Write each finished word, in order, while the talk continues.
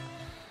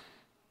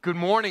Good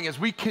morning. As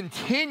we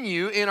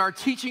continue in our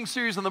teaching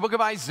series on the book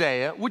of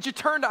Isaiah, would you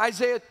turn to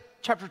Isaiah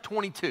chapter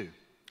 22?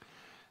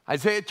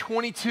 Isaiah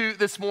 22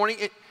 this morning.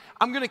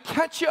 I'm going to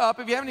catch you up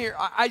if you haven't heard.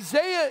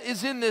 Isaiah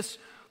is in this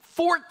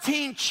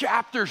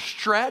 14-chapter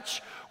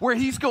stretch where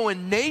he's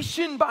going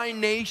nation by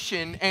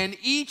nation, and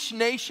each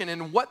nation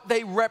and what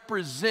they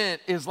represent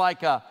is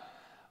like a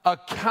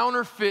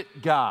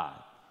counterfeit God,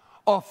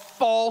 a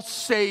false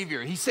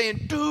savior. He's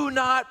saying, do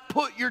not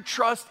put your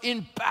trust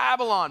in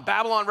Babylon.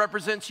 Babylon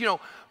represents,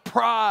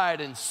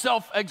 pride and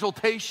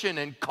self-exaltation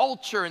and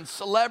culture and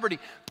celebrity.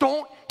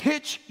 Don't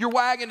hitch your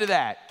wagon to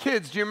that.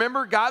 Kids, do you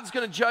remember? God's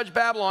going to judge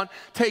Babylon,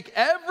 take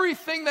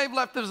everything they've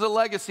left as a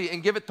legacy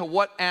and give it to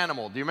what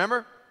animal? Do you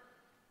remember?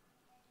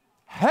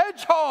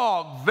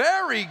 Hedgehog.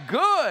 Very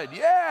good.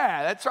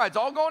 Yeah, that's right. It's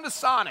all going to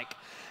Sonic.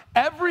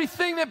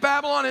 Everything that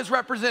Babylon has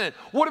represented.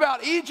 What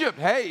about Egypt?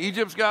 Hey,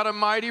 Egypt's got a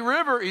mighty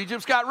river.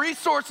 Egypt's got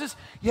resources.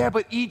 Yeah,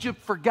 but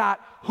Egypt forgot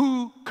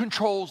who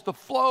controls the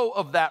flow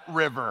of that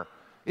river.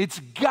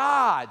 It's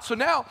God. So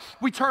now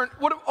we turn,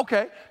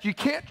 you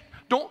can't,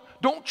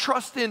 don't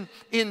trust in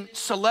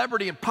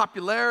celebrity and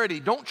popularity.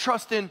 Don't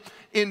trust in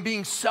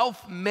being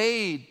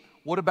self-made.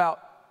 What about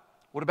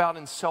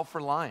in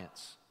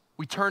self-reliance?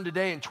 We turn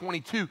today in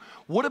 22.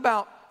 What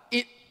about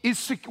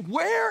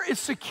where is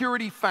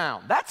security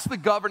found? That's the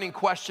governing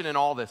question in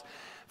all this.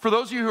 For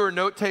those of you who are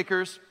note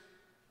takers,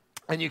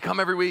 and you come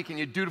every week and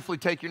you dutifully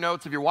take your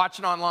notes, if you're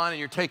watching online and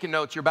you're taking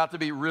notes, you're about to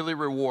be really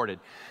rewarded.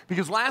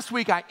 Because last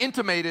week I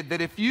intimated that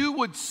if you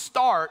would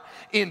start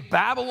in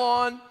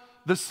Babylon,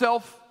 the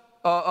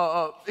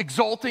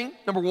self-exalting,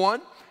 number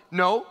one,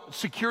 no,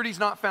 security's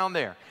not found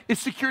there. Is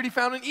security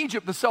found in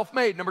Egypt, the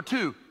self-made? Number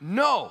two,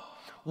 no.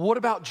 What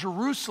about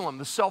Jerusalem,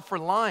 the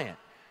self-reliant?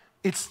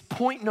 It's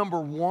point number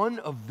one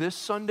of this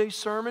Sunday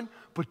sermon,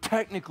 but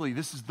technically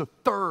this is the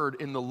third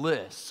in the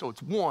list. So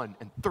it's 1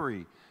 and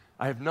 3.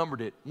 I have numbered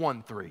it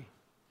 1, 3.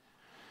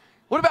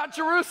 What about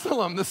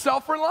Jerusalem, the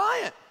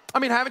self-reliant? I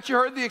mean, haven't you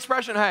heard the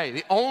expression, hey,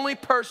 the only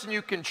person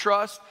you can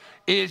trust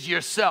is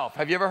yourself?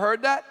 Have you ever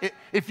heard that?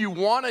 If you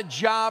want a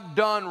job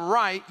done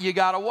right, you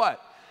gotta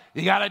what?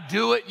 You gotta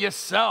do it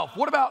yourself.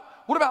 What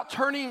about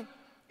turning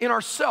in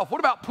ourself? What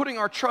about putting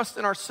our trust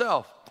in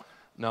ourself?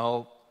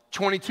 No.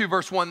 22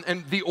 verse 1,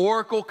 and the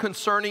oracle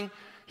concerning,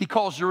 he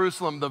calls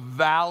Jerusalem the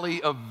valley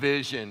of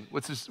vision,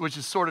 which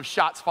is sort of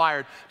shots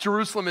fired.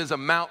 Jerusalem is a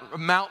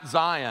Mount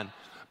Zion.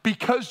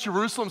 Because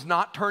Jerusalem's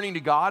not turning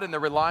to God and they're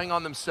relying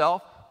on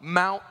themselves,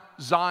 Mount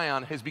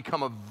Zion has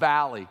become a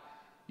valley.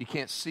 You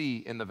can't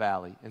see in the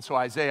valley. And so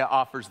Isaiah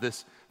offers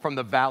this from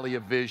the valley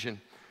of vision.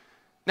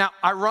 Now,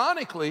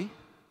 ironically,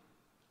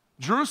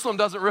 Jerusalem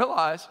doesn't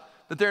realize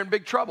that they're in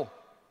big trouble.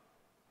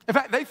 In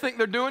fact, they think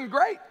they're doing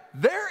great.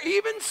 They're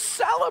even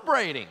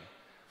celebrating.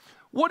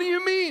 What do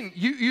you mean?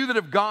 You that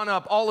have gone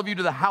up, all of you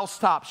to the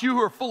housetops, you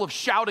who are full of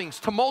shoutings,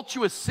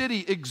 tumultuous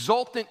city,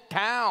 exultant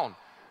town.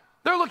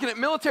 They're looking at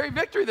military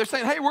victory. They're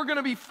saying, hey, we're going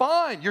to be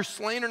fine. You're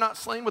slain or not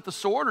slain with the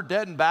sword or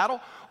dead in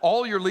battle.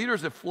 All your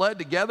leaders have fled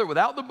together.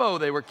 Without the bow,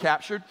 they were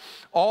captured.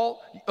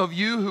 All of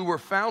you who were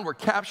found were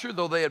captured,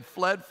 though they had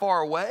fled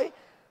far away.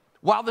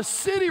 While the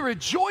city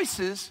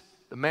rejoices,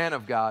 the man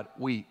of God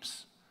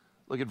weeps.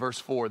 Look at verse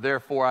 4.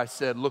 Therefore I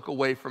said, look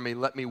away from me,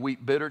 let me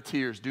weep bitter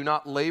tears. Do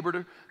not labor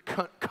to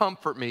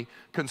comfort me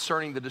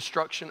concerning the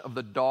destruction of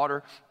the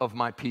daughter of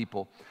my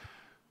people.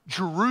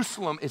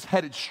 Jerusalem is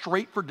headed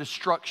straight for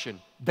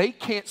destruction. They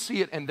can't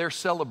see it and they're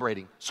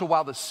celebrating. So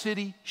while the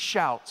city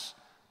shouts,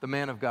 the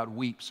man of God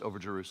weeps over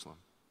Jerusalem.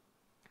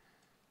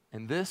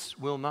 And this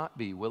will not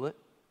be, will it?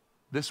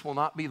 This will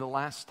not be the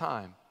last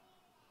time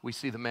we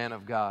see the man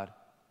of God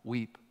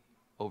weep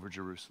over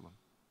Jerusalem.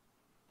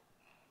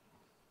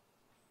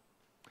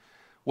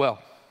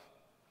 Well,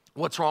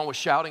 what's wrong with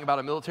shouting about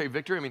a military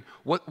victory? I mean,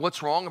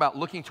 what's wrong about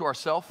looking to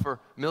ourselves for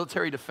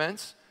military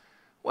defense?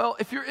 Well,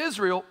 if you're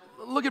Israel,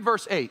 look at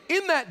verse 8.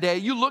 In that day,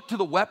 you looked to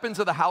the weapons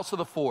of the house of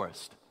the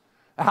forest.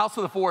 The house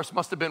of the forest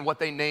must have been what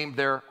they named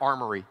their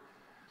armory.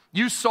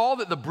 You saw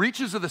that the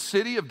breaches of the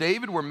city of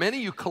David were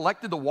many. You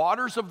collected the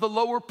waters of the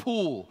lower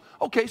pool.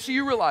 Okay, so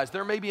you realize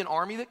there may be an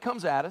army that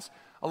comes at us.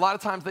 A lot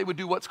of times they would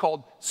do what's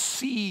called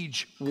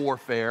siege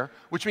warfare,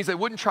 which means they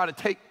wouldn't try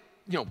to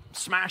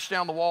smash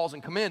down the walls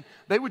and come in.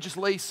 They would just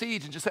lay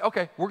siege and just say,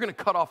 okay, we're going to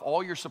cut off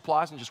all your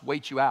supplies and just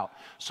wait you out.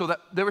 So that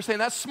they were saying,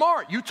 that's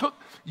smart.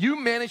 You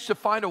managed to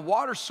find a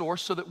water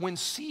source so that when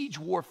siege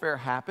warfare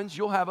happens,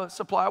 you'll have a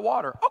supply of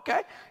water.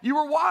 Okay, you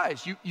were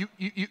wise. You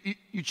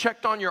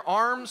checked on your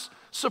arms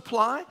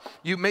supply.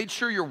 You made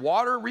sure your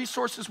water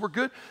resources were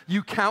good.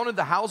 You counted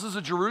the houses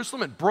of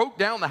Jerusalem and broke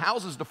down the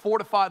houses to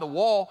fortify the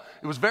wall.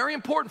 It was very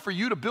important for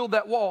you to build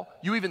that wall.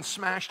 You even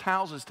smashed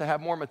houses to have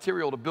more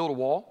material to build a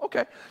wall.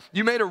 Okay.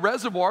 You made a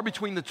reservoir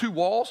between the two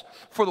walls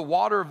for the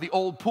water of the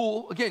old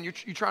pool. Again, you're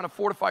trying to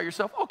fortify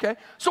yourself. Okay.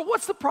 So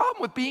what's the problem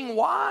with being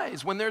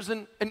wise when there's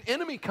an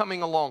enemy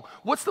coming along?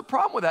 What's the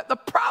problem with that? The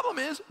problem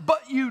is,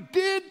 but you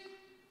did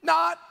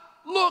not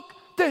look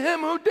to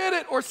him who did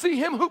it or see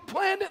him who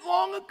planned it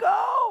long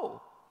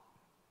ago.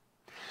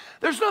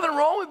 There's nothing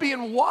wrong with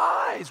being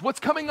wise. What's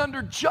coming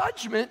under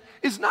judgment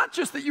is not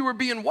just that you were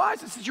being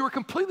wise, it's that you were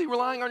completely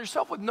relying on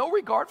yourself with no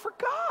regard for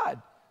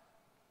God.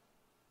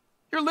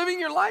 You're living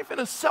your life in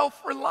a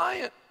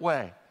self-reliant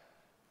way.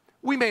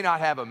 We may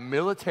not have a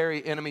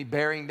military enemy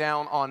bearing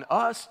down on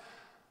us,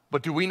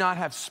 but do we not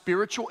have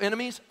spiritual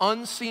enemies,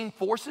 unseen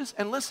forces?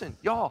 And listen,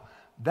 y'all,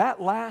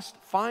 that last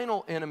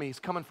final enemy is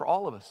coming for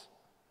all of us.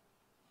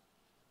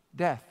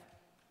 Death.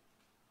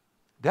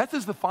 Death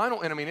is the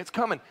final enemy, and it's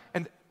coming.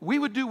 And we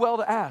would do well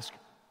to ask,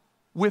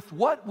 with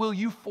what will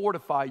you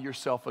fortify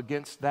yourself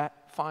against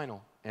that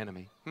final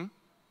enemy?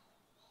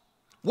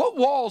 What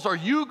walls are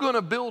you going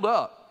to build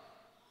up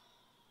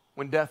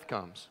when death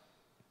comes?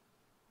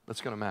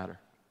 That's going to matter.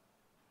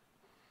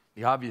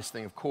 The obvious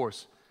thing, of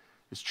course,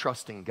 is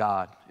trusting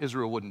God.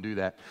 Israel wouldn't do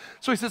that.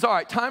 So he says, all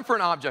right, time for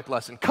an object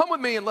lesson. Come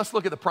with me and let's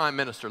look at the prime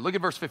minister. Look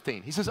at verse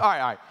 15. He says, all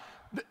right.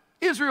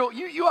 Israel,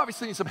 you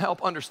obviously need some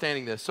help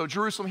understanding this. So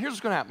Jerusalem, here's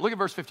what's going to happen. Look at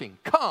verse 15.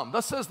 Come,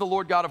 thus says the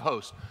Lord God of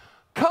hosts.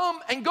 Come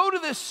and go to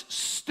this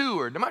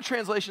steward. Now my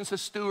translation says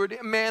steward,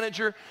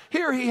 manager.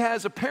 Here he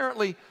has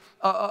apparently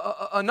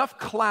enough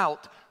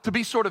clout to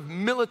be sort of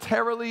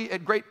militarily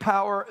at great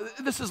power.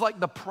 This is like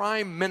the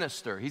prime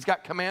minister. He's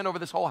got command over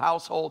this whole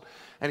household,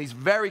 and he's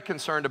very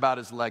concerned about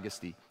his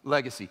legacy.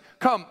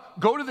 Come,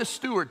 go to this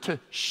steward, to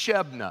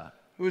Shebna.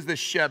 Who is this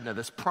Shebna,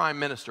 this prime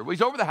minister? Well,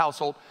 he's over the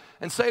household,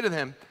 and say to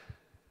him,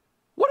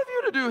 what have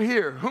you to do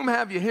here? Whom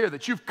have you here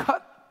that you've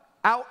cut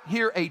out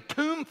here a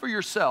tomb for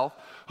yourself,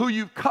 who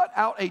you've cut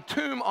out a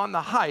tomb on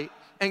the height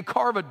and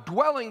carve a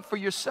dwelling for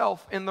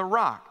yourself in the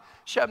rock?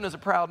 Shebna's a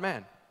proud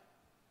man.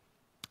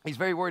 He's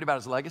very worried about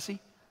his legacy.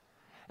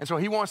 And so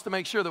he wants to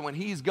make sure that when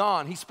he's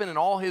gone, he's spending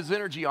all his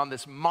energy on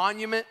this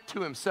monument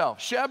to himself.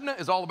 Shebna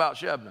is all about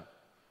Shebna.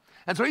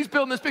 And so he's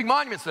building this big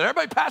monument so that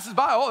everybody passes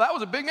by. Oh, that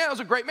was a big man. That was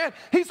a great man.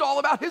 He's all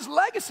about his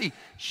legacy.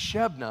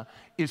 Shebna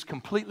is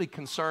completely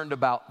concerned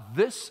about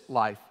this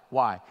life.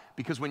 Why?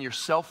 Because when you're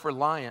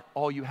self-reliant,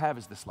 all you have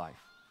is this life.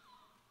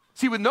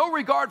 See, with no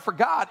regard for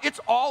God, it's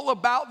all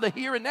about the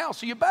here and now.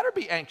 So you better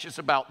be anxious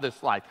about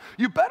this life.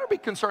 You better be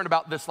concerned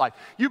about this life.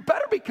 You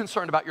better be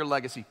concerned about your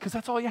legacy, because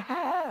that's all you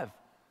have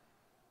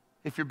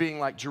if you're being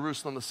like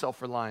Jerusalem, the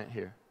self-reliant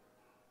here.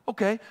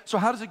 Okay, so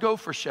how does it go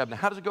for Shebna?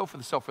 How does it go for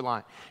the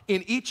self-reliant?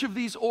 In each of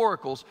these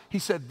oracles, he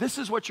said, this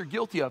is what you're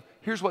guilty of.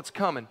 Here's what's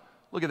coming.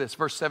 Look at this,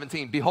 verse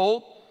 17.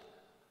 Behold,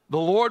 the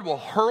Lord will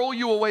hurl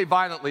you away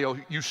violently, O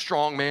you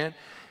strong man.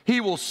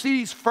 He will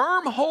seize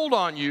firm hold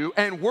on you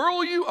and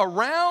whirl you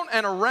around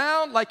and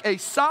around like a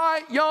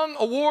Cy Young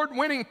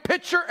award-winning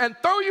pitcher and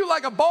throw you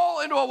like a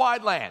ball into a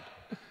wide land.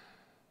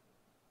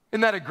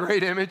 Isn't that a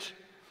great image?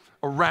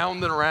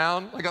 Around and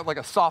around, like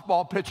a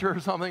softball pitcher or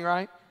something,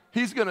 right?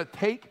 He's going to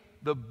take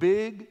the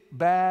big,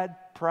 bad,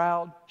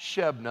 proud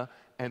Shebna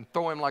and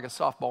throw him like a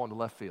softball into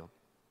left field.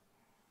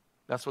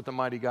 That's what the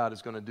mighty God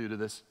is going to do to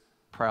this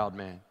proud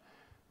man.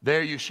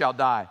 There you shall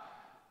die.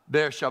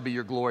 There shall be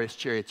your glorious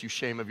chariots, you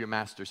shame of your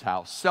master's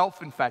house.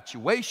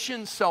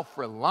 Self-infatuation,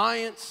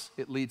 self-reliance,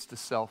 it leads to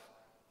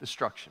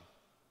self-destruction.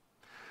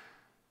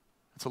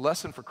 It's a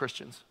lesson for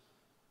Christians.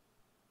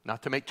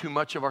 Not to make too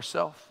much of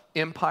ourselves.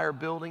 Empire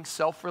building,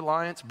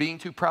 self-reliance, being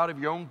too proud of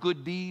your own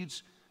good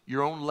deeds,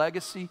 your own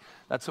legacy.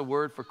 That's a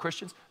word for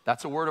Christians.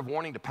 That's a word of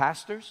warning to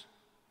pastors.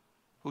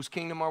 Whose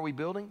kingdom are we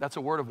building? That's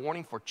a word of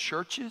warning for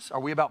churches. Are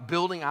we about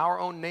building our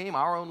own name,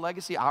 our own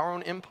legacy, our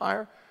own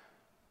empire?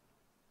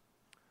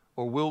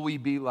 Or will we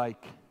be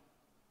like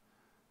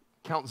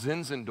Count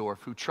Zinzendorf,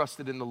 who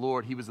trusted in the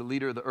Lord? He was the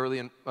leader of the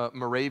early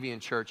Moravian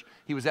church.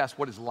 He was asked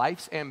what his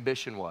life's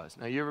ambition was.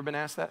 Now, you ever been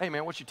asked that? Hey,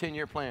 man, what's your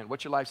 10-year plan?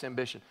 What's your life's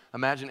ambition?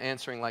 Imagine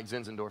answering like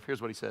Zinzendorf.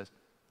 Here's what he says.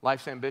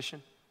 Life's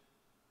ambition?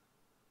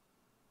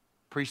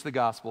 Preach the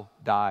gospel,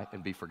 die,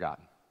 and be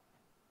forgotten.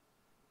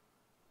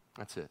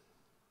 That's it.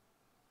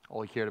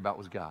 All he cared about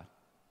was God.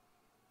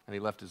 And he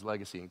left his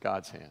legacy in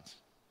God's hands.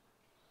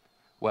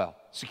 Well,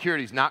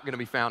 security is not going to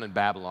be found in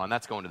Babylon.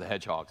 That's going to the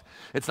hedgehogs.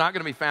 It's not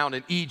going to be found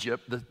in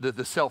Egypt,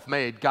 the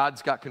self-made.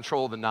 God's got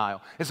control of the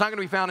Nile. It's not going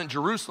to be found in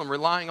Jerusalem,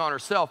 relying on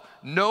herself.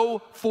 No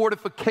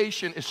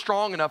fortification is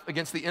strong enough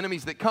against the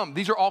enemies that come.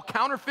 These are all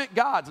counterfeit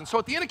gods. And so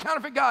at the end of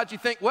counterfeit gods, you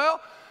think,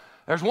 well,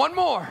 there's one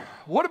more.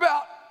 What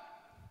about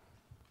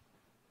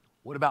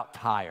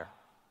Tyre?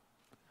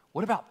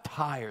 What about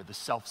Tyre, the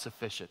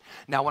self-sufficient?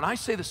 Now, when I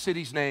say the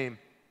city's name,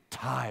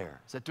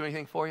 Tyre, does that do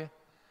anything for you?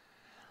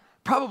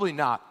 Probably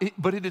not,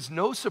 but it is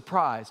no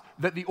surprise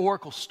that the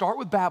oracles start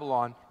with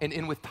Babylon and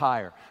end with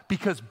Tyre.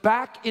 Because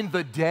back in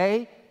the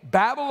day,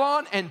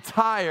 Babylon and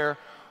Tyre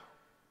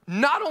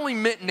not only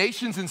meant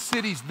nations and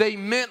cities, they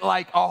meant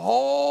like a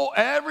whole,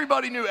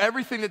 everybody knew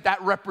everything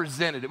that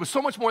represented. It was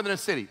so much more than a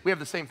city. We have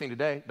the same thing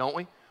today, don't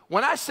we?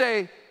 When I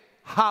say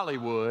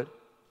Hollywood,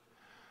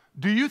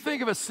 do you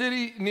think of a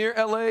city near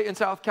LA in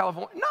South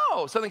California?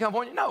 No, Southern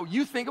California, no.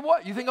 You think of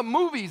what? You think of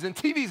movies and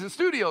TVs and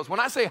studios. When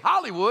I say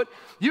Hollywood,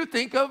 you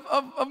think of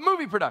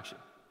movie production.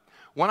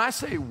 When I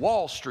say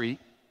Wall Street,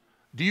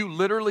 do you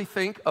literally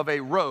think of a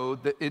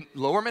road that in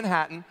Lower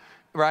Manhattan,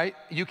 right?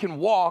 You can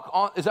walk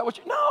on, is that what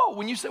you, no.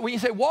 When you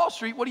say Wall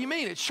Street, what do you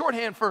mean? It's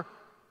shorthand for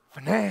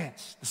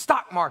finance. The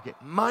stock market,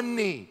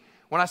 money.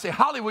 When I say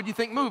Hollywood, you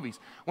think movies.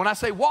 When I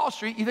say Wall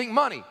Street, you think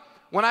money.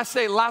 When I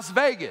say Las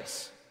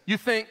Vegas, you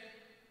think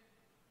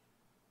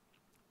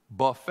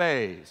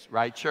buffets,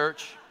 right,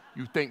 church?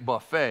 You think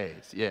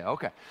buffets. Yeah,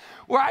 okay.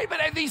 Right, but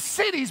these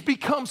cities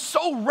become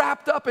so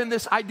wrapped up in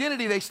this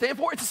identity they stand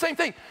for. It's the same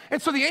thing.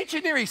 And so the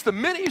ancient Near East, the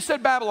minute you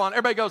said Babylon,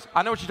 everybody goes,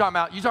 I know what you're talking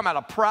about. You're talking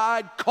about a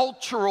pride,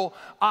 cultural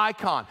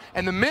icon.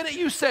 And the minute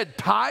you said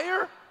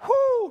Tyre,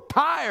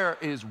 Tyre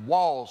is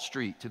Wall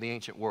Street to the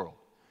ancient world.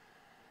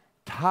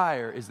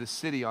 Tyre is the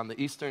city on the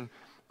eastern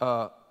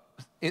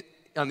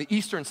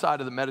side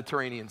of the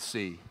Mediterranean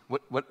Sea.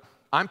 What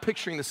I'm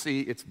picturing the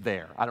sea, it's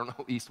there. I don't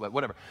know, east, west,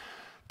 whatever.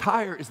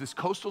 Tyre is this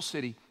coastal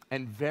city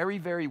and very,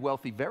 very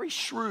wealthy, very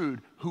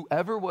shrewd.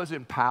 Whoever was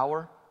in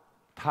power,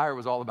 Tyre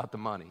was all about the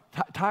money.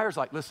 Tyre's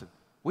like, listen,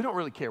 we don't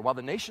really care. While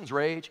the nations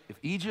rage, if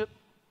Egypt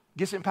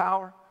gets in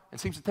power and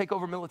seems to take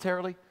over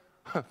militarily,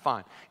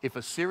 fine. If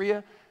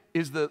Assyria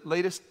is the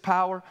latest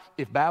power,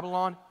 if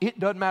Babylon, it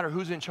doesn't matter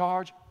who's in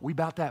charge, we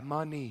about that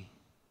money.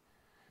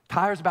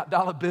 Tyre's about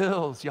dollar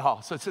bills,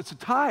 y'all. So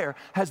Tyre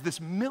has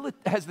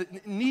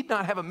need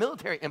not have a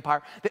military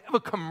empire. They have a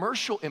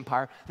commercial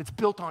empire that's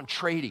built on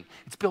trading.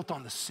 It's built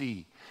on the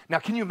sea. Now,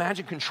 can you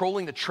imagine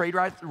controlling the trade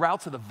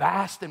routes of the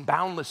vast and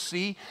boundless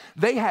sea?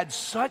 They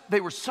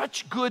were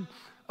such good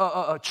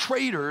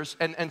traders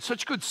and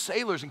such good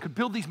sailors and could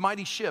build these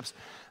mighty ships.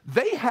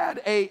 They had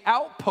an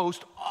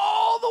outpost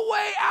all the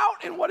way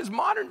out in what is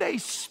modern day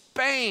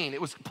Spain.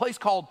 It was a place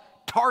called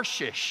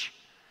Tarshish.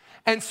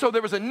 And so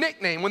there was a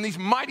nickname when these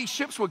mighty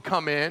ships would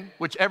come in,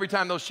 which every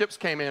time those ships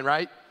came in,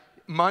 right?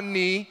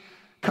 Money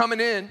coming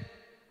in,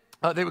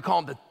 they would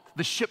call them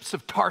the ships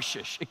of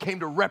Tarshish. It came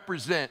to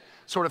represent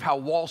sort of how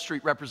Wall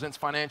Street represents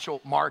financial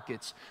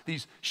markets.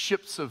 These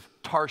ships of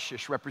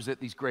Tarshish represent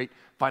these great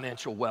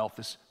financial wealth,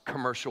 this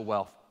commercial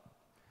wealth.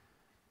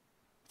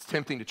 It's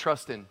tempting to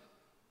trust in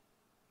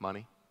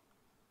money,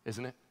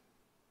 isn't it?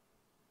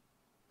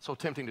 So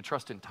tempting to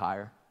trust in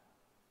Tyre.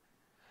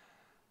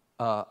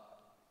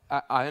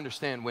 I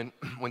understand when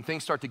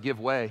things start to give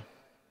way,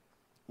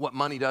 what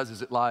money does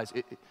is it lies.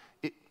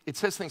 It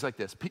says things like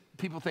this.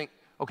 People think,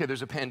 okay,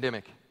 there's a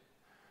pandemic.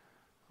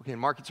 Okay,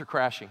 and markets are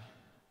crashing.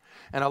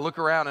 And I look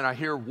around and I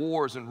hear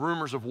wars and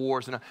rumors of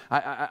wars, and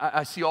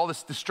I see all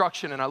this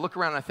destruction, and I look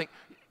around and I think,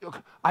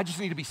 I just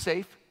need to be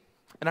safe,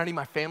 and I need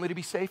my family to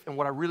be safe, and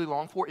what I really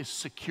long for is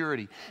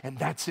security, and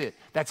that's it.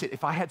 That's it.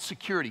 If I had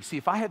security,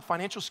 if I had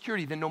financial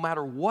security, then no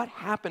matter what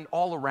happened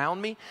all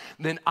around me,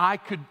 then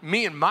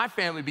me and my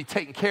family be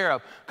taken care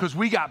of because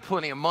we got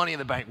plenty of money in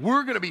the bank.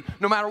 We're going to be,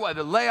 no matter what,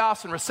 the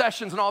layoffs and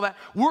recessions and all that,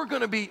 we're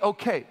going to be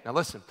okay. Now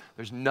listen,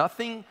 there's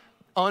nothing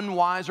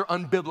unwise or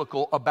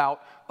unbiblical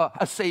about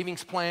a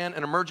savings plan,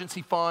 an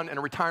emergency fund, and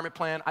a retirement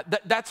plan.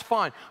 That's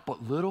fine.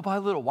 But little by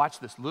little, watch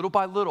this, little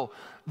by little,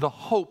 the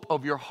hope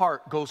of your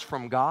heart goes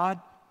from God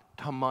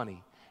to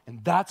money.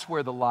 And that's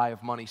where the lie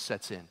of money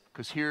sets in.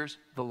 Because here's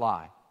the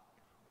lie.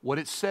 What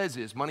it says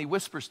is, money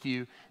whispers to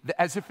you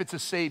as if it's a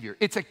savior.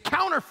 It's a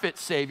counterfeit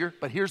savior,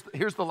 but here's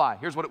the lie.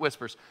 Here's what it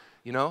whispers.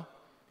 You know,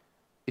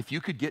 if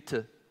you could get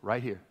to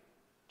right here,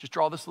 just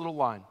draw this little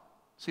line.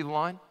 See the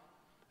line?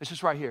 It's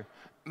just right here.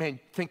 Man,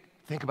 think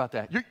about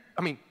that.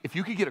 If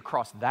you could get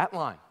across that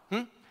line,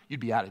 you'd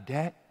be out of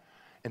debt,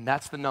 and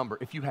that's the number.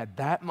 If you had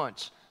that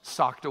much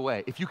socked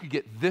away, if you could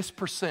get this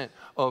percent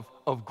of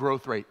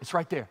growth rate, it's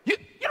right there. You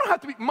don't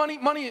have to be,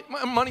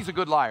 money's a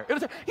good liar. You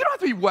don't have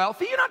to be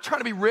wealthy. You're not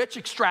trying to be rich,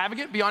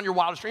 extravagant, beyond your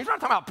wildest dreams. You're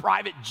not talking about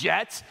private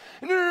jets.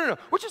 No.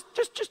 Well,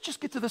 just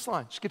get to this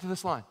line. Just get to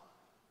this line.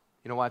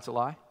 You know why it's a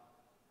lie?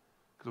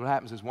 Because what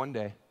happens is one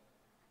day,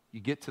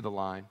 you get to the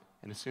line,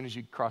 and as soon as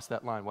you cross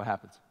that line, what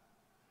happens?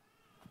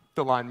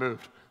 The line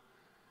moved.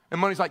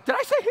 And money's like, did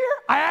I say here?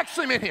 I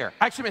actually meant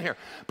here.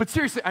 But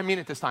seriously, I mean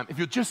it this time. If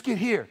you'll just get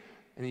here,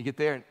 and then you get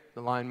there, and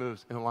the line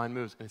moves, and the line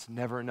moves, and it's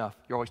never enough.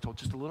 You're always told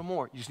just a little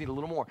more. You just need a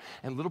little more.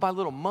 And little by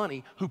little,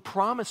 money, who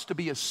promised to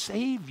be a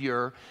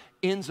savior,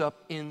 ends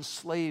up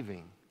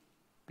enslaving.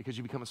 Because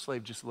you become a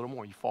slave just a little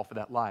more. You fall for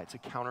that lie. It's a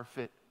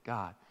counterfeit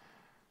God.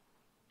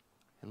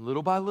 And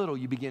little by little,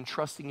 you begin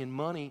trusting in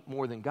money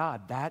more than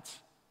God. That's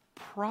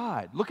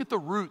pride. Look at the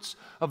roots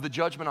of the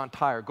judgment on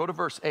Tyre. Go to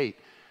verse 8.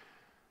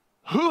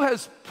 Who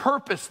has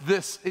purposed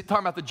this, talking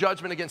about the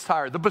judgment against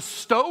Tyre? The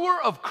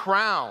bestower of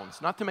crowns.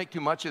 Not to make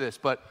too much of this,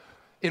 but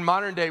in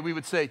modern day we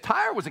would say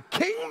Tyre was a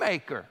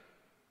kingmaker.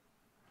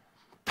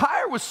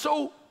 Tyre was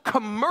so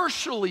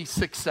commercially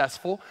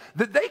successful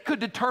that they could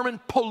determine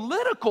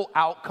political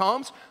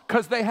outcomes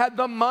because they had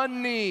the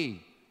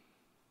money.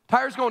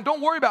 Tyre's going,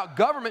 don't worry about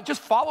government,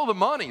 just follow the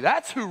money.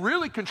 That's who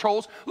really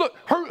controls. Look,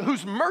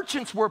 whose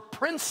merchants were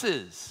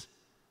princes.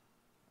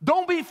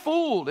 Don't be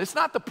fooled. It's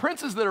not the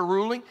princes that are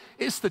ruling.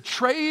 It's the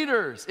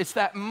traders. It's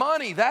that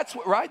money. That's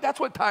what, right? That's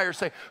what Tyre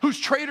say. Whose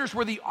traders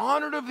were the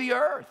honored of the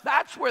earth.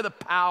 That's where the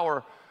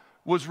power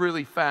was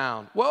really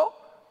found. Well,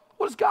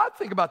 what does God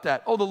think about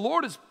that? Oh, the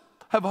Lord of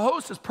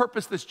hosts has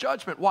purposed this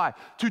judgment. Why?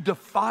 To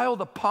defile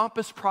the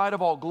pompous pride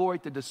of all glory,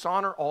 to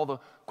dishonor all the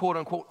quote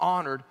unquote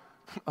honored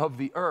of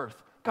the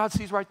earth. God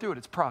sees right through it.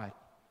 It's pride.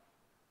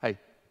 Hey,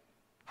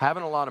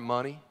 having a lot of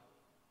money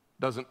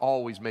doesn't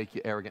always make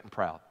you arrogant and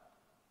proud.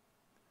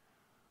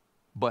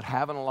 But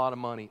having a lot of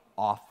money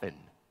often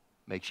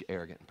makes you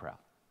arrogant and proud.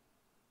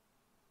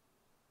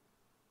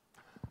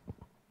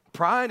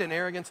 Pride and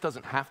arrogance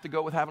doesn't have to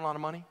go with having a lot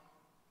of money.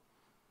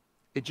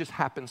 It just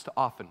happens to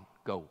often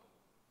go.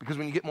 Because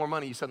when you get more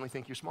money, you suddenly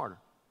think you're smarter.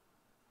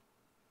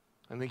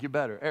 And think you're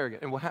better,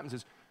 arrogant. And what happens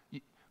is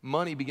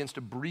money begins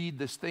to breed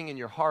this thing in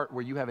your heart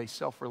where you have a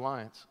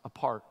self-reliance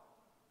apart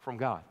from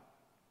God.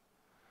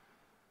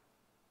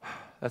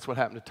 That's what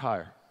happened to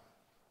Tyre.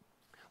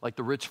 Like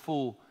the rich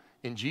fool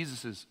in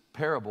Jesus'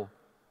 parable,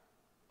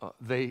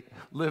 they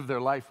live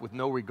their life with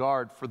no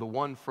regard for the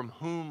one from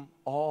whom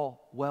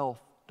all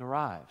wealth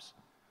derives.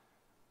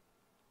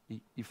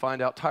 You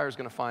find out, Tyre's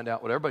going to find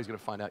out what everybody's going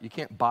to find out. You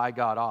can't buy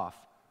God off.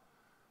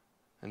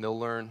 And they'll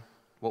learn,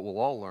 what we'll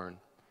all learn,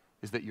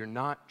 is that you're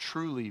not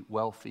truly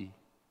wealthy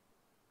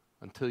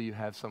until you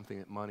have something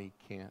that money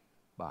can't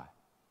buy.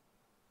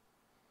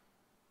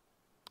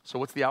 So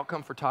what's the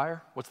outcome for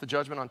Tyre? What's the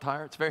judgment on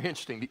Tyre? It's very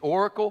interesting. The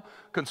oracle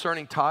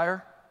concerning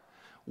Tyre: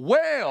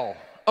 wail,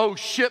 O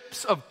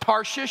ships of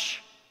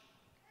Tarshish.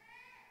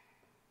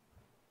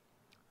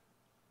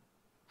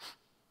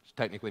 Which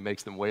technically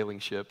makes them whaling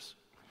ships.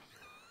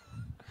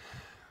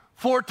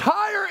 For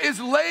Tyre is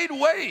laid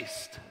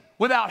waste,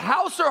 without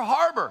house or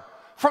harbor.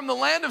 From the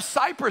land of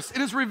Cyprus it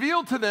is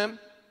revealed to them,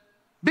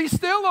 be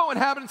still, O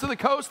inhabitants of the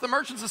coast, the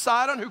merchants of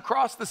Sidon who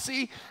crossed the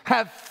sea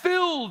have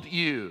filled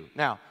you.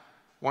 Now,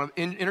 I want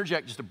to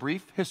interject just a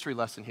brief history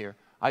lesson here.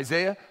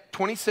 Isaiah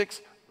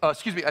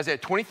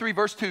 23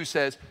 verse 2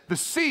 says, the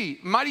sea,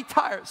 mighty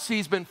Tyre,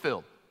 sea's been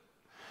filled.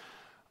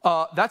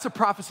 That's a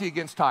prophecy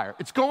against Tyre.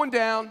 It's going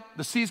down,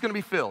 the sea's going to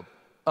be filled.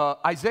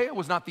 Isaiah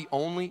was not the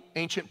only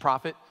ancient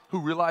prophet who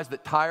realized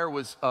that Tyre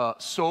was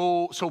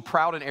so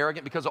proud and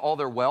arrogant because of all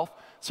their wealth.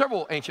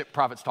 Several ancient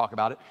prophets talk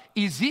about it.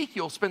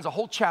 Ezekiel spends a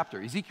whole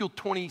chapter, Ezekiel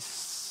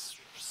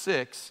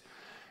 26,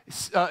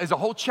 is a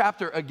whole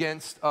chapter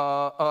against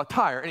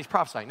Tyre, and he's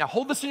prophesying. Now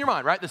hold this in your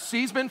mind, right? The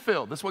sea's been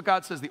filled. This is what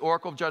God says, the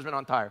oracle of judgment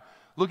on Tyre.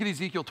 Look at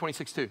Ezekiel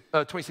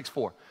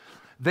 26:4.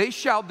 They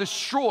shall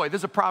destroy, this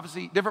is a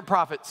prophecy, different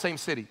prophet, same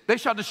city. They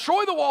shall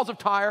destroy the walls of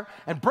Tyre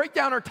and break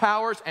down her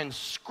towers and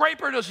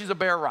scrape her till she's a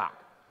bare rock.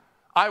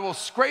 I will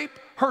scrape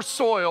her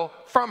soil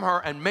from her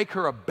and make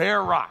her a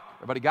bare rock.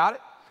 Everybody got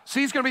it?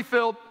 Sea's going to be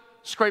filled,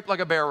 scraped like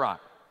a bare rock.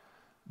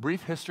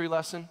 Brief history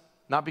lesson,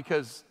 not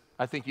because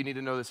I think you need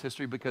to know this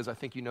history, because I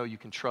think you know you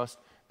can trust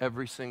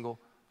every single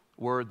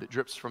word that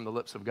drips from the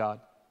lips of God.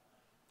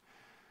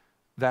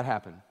 That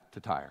happened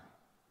to Tyre,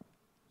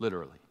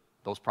 literally.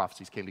 Those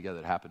prophecies came together.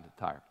 It happened to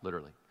Tyre,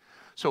 literally.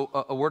 So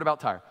a word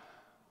about Tyre.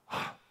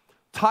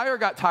 Tyre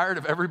got tired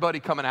of everybody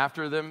coming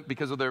after them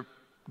because of their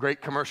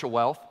great commercial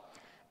wealth.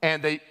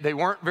 And they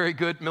weren't very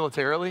good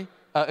militarily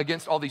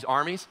against all these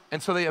armies.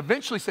 And so they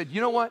eventually said, you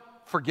know what?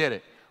 Forget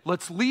it.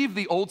 Let's leave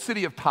the old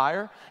city of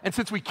Tyre. And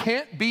since we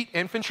can't beat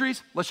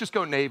infantries, let's just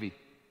go navy.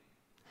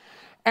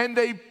 And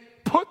they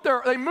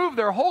moved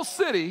their whole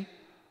city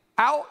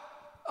out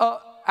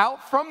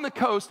from the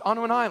coast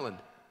onto an island.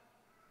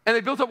 And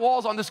they built up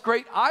walls on this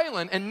great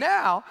island. And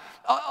now,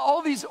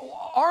 all these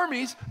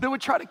armies that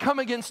would try to come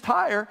against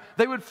Tyre,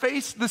 they would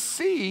face the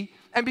sea.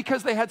 And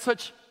because they had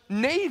such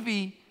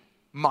navy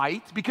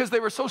might, because they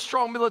were so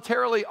strong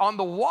militarily on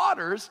the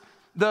waters,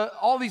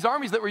 all these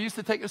armies that were used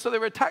to take, so they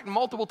were attacked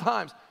multiple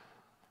times.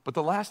 But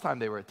the last time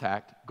they were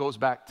attacked goes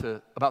back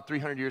to about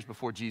 300 years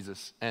before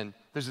Jesus. And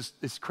there's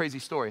this crazy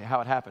story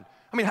how it happened.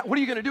 I mean, what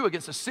are you going to do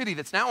against a city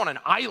that's now on an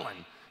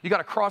island? You got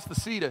to cross the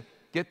sea to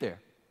get there.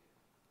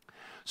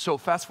 So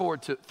fast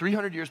forward to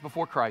 300 years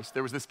before Christ,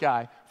 there was this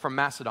guy from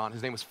Macedon.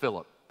 His name was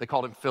Philip. They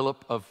called him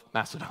Philip of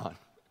Macedon.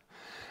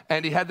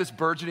 And he had this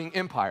burgeoning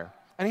empire.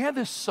 And he had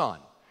this son.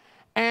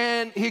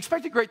 And he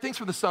expected great things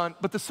for the son,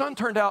 but the son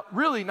turned out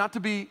really not to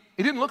be,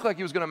 it didn't look like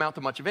he was going to amount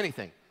to much of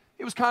anything.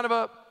 He was kind of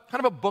a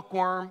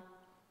bookworm,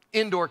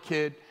 indoor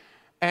kid.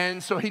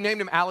 And so he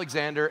named him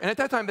Alexander. And at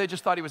that time, they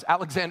just thought he was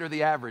Alexander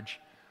the Average.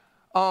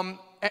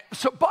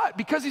 But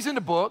because he's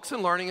into books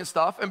and learning and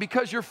stuff, and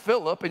because you're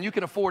Philip and you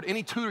can afford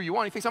any tutor you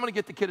want, he thinks, I'm going to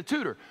get the kid a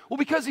tutor. Well,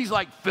 because he's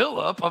like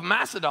Philip of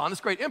Macedon, this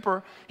great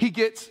emperor, he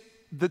gets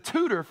the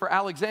tutor for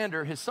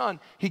Alexander, his son.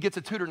 He gets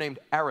a tutor named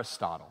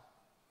Aristotle.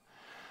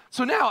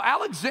 So now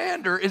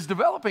Alexander is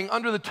developing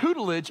under the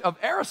tutelage of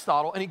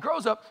Aristotle, and he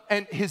grows up,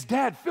 and his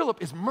dad,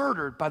 Philip, is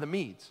murdered by the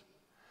Medes.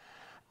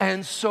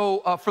 And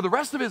so for the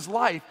rest of his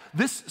life,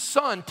 this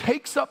son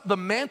takes up the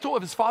mantle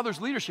of his father's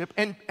leadership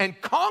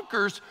and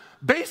conquers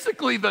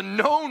basically the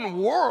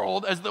known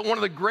world as one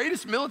of the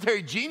greatest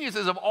military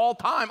geniuses of all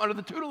time under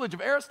the tutelage of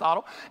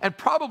Aristotle, and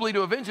probably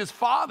to avenge his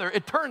father.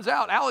 It turns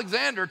out,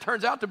 Alexander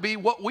turns out to be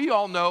what we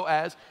all know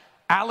as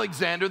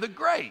Alexander the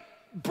Great.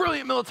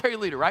 Brilliant military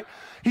leader, right?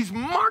 He's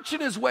marching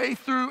his way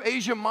through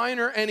Asia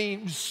Minor, and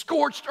he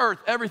scorched earth,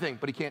 everything,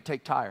 but he can't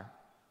take Tyre.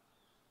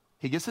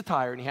 He gets to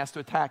Tyre, and he has to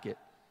attack it,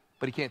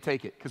 but he can't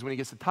take it, because when he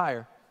gets to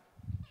Tyre,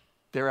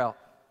 they're out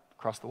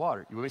across the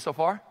water. You with me so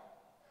far?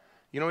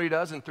 You know what he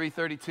does in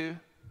 332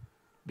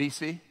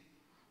 BC?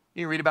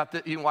 You can read about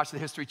you can watch the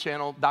History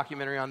Channel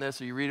documentary on this,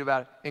 or you read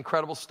about it.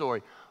 Incredible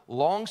story.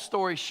 Long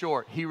story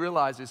short, he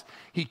realizes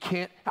he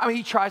can't,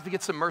 he tries to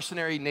get some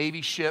mercenary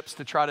Navy ships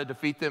to try to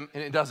defeat them,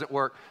 and it doesn't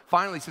work.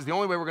 Finally, he says, the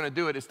only way we're going to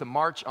do it is to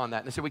march on that.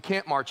 And they said, we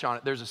can't march on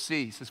it. There's a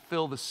sea. He says,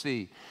 fill the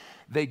sea.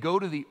 They go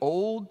to the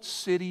old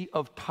city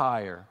of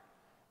Tyre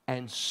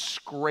and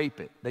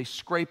scrape it. They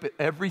scrape it,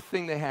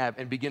 everything they have,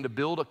 and begin to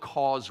build a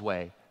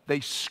causeway.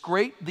 They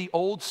scrape the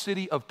old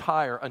city of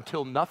Tyre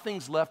until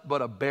nothing's left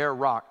but a bare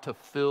rock to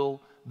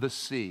fill the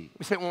sea. Let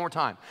me say it one more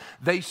time.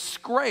 They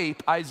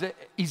scrape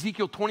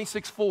Ezekiel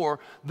 26:4,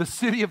 the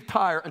city of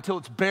Tyre, until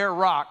it's bare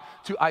rock,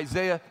 to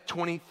Isaiah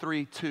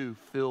 23:2,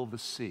 fill the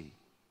sea.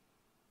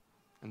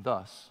 And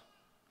thus,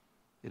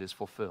 it is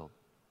fulfilled.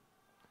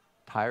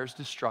 Tyre's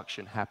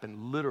destruction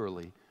happened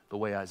literally the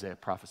way Isaiah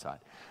prophesied.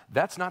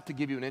 That's not to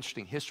give you an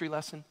interesting history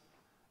lesson.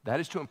 That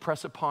is to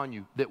impress upon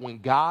you that when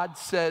God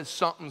says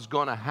something's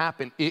going to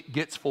happen, it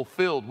gets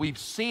fulfilled. We've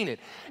seen it.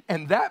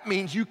 And that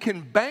means you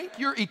can bank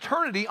your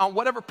eternity on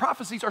whatever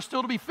prophecies are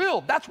still to be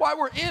filled. That's why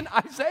we're in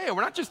Isaiah.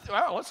 We're not just,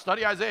 well, let's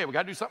study Isaiah. We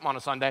got to do something on a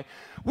Sunday.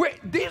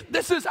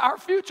 This is our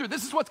future.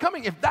 This is what's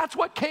coming. If that's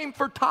what came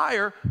for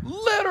Tyre,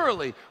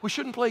 literally, we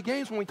shouldn't play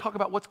games when we talk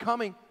about what's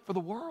coming for the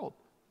world.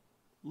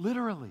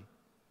 Literally.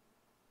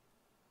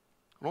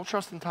 Don't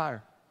trust in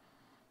Tyre.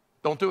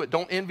 Don't do it.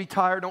 Don't envy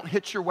Tyre. Don't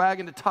hitch your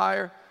wagon to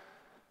Tyre.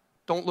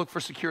 Don't look for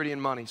security in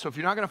money. So if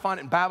you're not going to find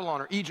it in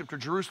Babylon or Egypt or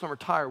Jerusalem or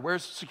Tyre,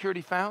 where's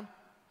security found?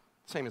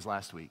 Same as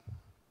last week.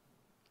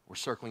 We're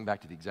circling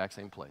back to the exact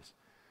same place.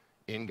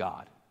 In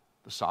God,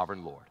 the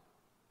sovereign Lord.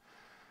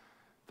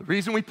 The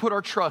reason we put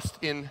our trust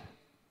in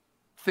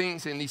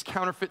things, in these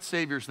counterfeit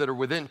saviors that are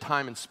within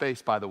time and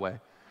space, by the way,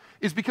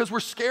 is because we're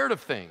scared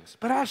of things.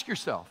 But ask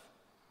yourself,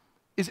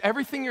 is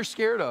everything you're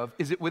scared of,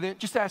 is it within,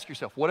 just ask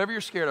yourself, whatever you're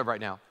scared of right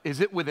now,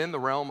 is it within the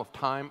realm of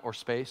time or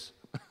space?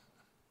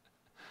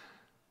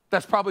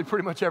 That's probably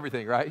pretty much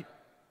everything, right?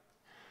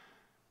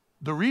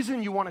 The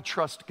reason you want to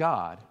trust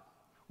God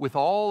with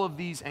all of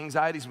these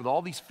anxieties, with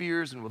all these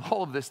fears, and with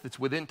all of this that's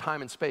within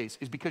time and space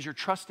is because you're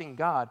trusting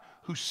God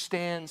who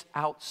stands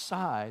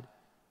outside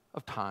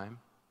of time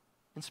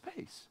and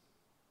space.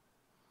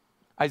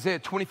 Isaiah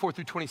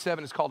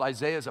 24-27 is called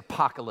Isaiah's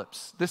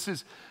apocalypse. This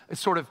is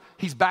sort of,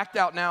 he's backed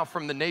out now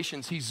from the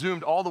nations. He's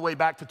zoomed all the way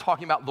back to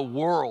talking about the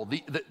world,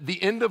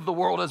 the end of the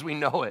world as we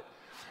know it.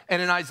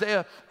 And in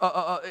Isaiah,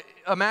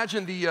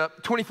 imagine the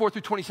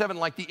 24-27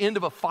 like the end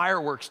of a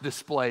fireworks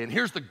display. And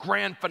here's the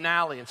grand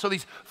finale. And so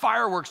these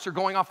fireworks are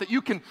going off that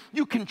you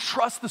can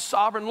trust the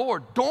sovereign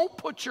Lord. Don't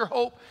put your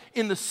hope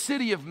in the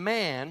city of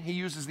man. He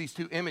uses these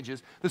two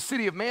images. The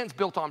city of man's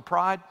built on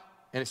pride,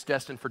 and it's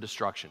destined for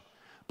destruction.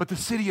 But the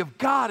city of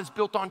God is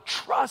built on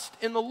trust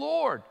in the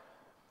Lord.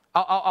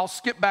 I'll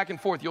skip back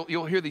and forth.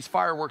 You'll hear these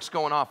fireworks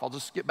going off. I'll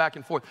just skip back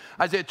and forth.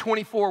 Isaiah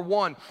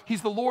 24:1,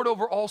 he's the Lord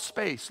over all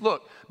space.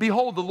 Look,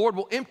 behold, the Lord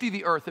will empty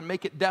the earth and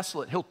make it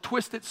desolate. He'll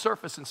twist its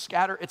surface and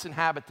scatter its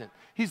inhabitant.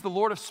 He's the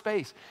Lord of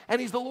space,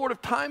 and he's the Lord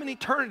of time and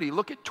eternity.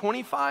 Look at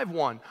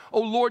 25:1.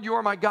 O Lord, you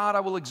are my God. I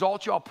will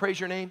exalt you. I'll praise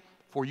your name,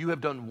 for you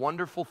have done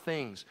wonderful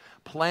things.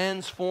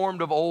 Plans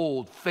formed of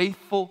old,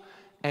 faithful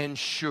and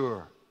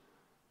sure.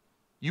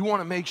 You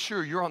want to make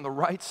sure you're on the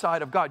right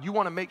side of God. You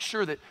want to make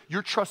sure that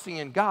you're trusting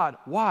in God.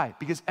 Why?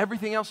 Because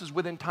everything else is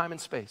within time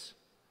and space.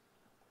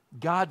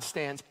 God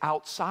stands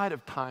outside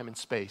of time and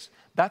space.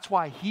 That's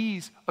why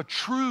he's a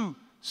true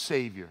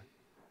Savior.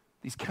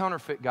 These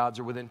counterfeit gods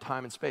are within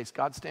time and space.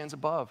 God stands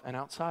above and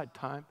outside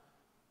time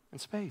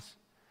and space.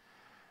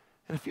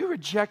 And if you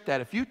reject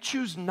that, if you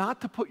choose not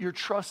to put your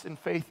trust and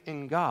faith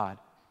in God,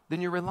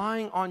 then you're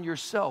relying on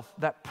yourself,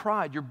 that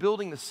pride. You're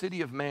building the city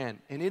of man,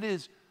 and it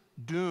is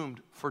doomed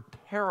for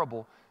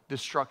terrible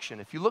destruction.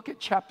 If you look at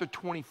chapter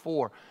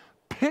 24,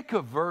 pick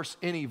a verse,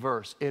 any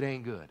verse, it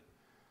ain't good.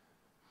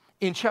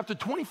 In chapter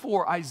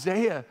 24,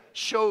 Isaiah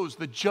shows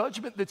the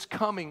judgment that's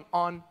coming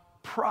on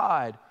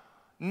pride,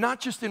 not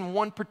just in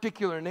one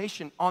particular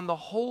nation, on the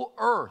whole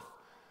earth.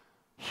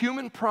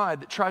 Human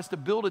pride that tries to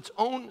build its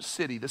own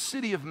city, the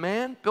city of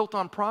man built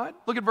on pride.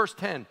 Look at verse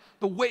 10.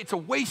 It's a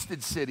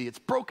wasted city. It's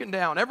broken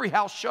down. Every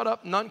house shut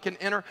up, none can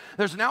enter.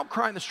 There's an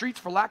outcry in the streets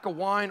for lack of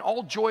wine.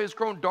 All joy has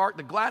grown dark.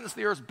 The gladness of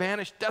the earth is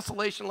banished.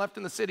 Desolation left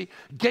in the city.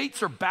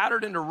 Gates are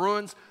battered into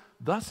ruins.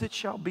 Thus it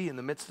shall be in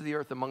the midst of the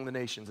earth among the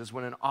nations, as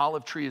when an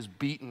olive tree is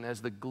beaten, as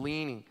at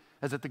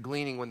the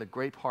gleaning when the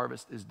grape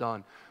harvest is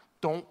done.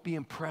 Don't be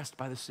impressed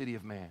by the city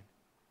of man.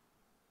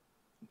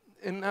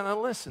 And now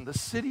listen, the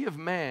city of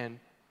man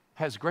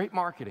has great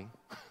marketing.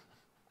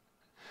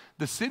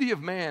 The city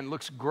of man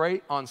looks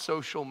great on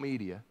social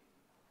media.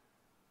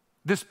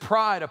 This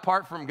pride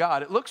apart from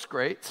God, it looks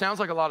great. Sounds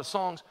like a lot of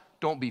songs.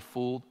 Don't be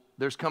fooled.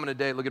 There's coming a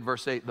day, look at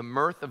verse 8. The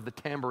mirth of the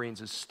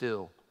tambourines is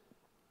still.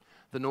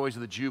 The noise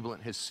of the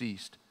jubilant has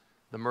ceased.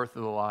 The mirth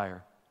of the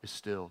lyre is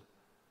stilled.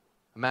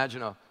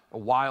 Imagine a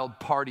wild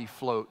party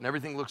float, and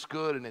everything looks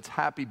good and it's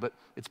happy, but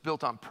it's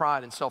built on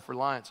pride and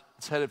self-reliance.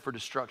 It's headed for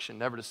destruction,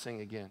 never to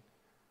sing again.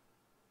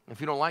 And if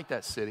you don't like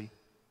that city,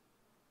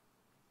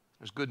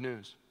 there's good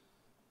news.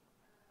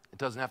 It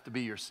doesn't have to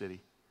be your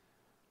city.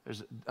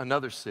 There's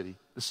another city,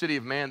 the city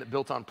of man that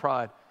built on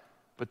pride,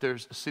 but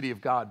there's a city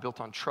of God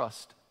built on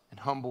trust and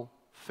humble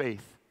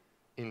faith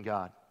in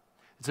God.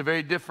 It's a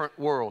very different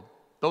world.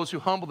 Those who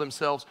humble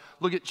themselves,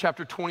 look at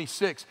chapter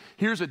 26.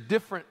 Here's a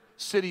different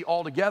city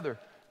altogether.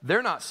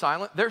 They're not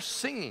silent, they're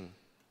singing.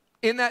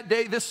 In that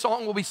day, this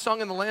song will be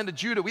sung in the land of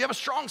Judah. We have a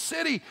strong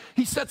city.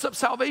 He sets up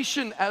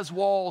salvation as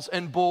walls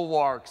and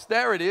bulwarks.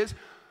 There it is.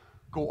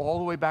 Go all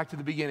the way back to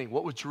the beginning.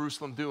 What was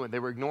Jerusalem doing? They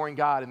were ignoring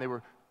God, and they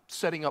were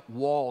setting up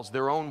walls,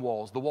 their own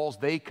walls, the walls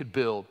they could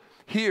build.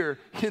 Here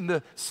in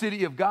the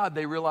city of God,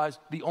 they realized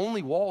the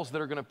only walls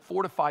that are going to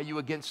fortify you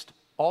against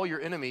all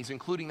your enemies,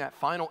 including that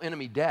final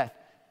enemy, death,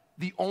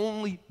 the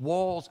only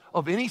walls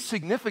of any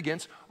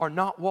significance are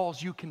not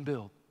walls you can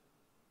build.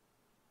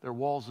 They're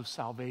walls of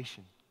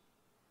salvation.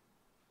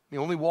 The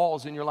only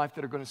walls in your life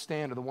that are going to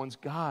stand are the ones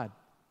God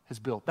has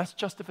built. That's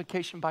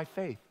justification by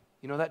faith.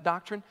 You know that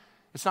doctrine?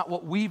 It's not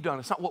what we've done.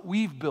 It's not what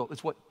we've built.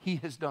 It's what He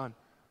has done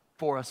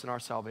for us in our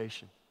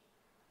salvation.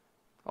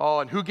 Oh,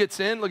 and who gets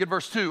in? Look at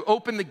verse 2.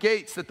 Open the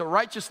gates that the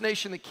righteous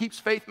nation that keeps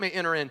faith may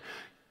enter in.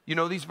 You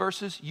know these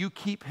verses? You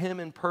keep him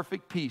in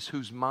perfect peace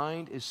whose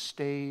mind is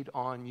stayed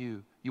on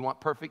you. You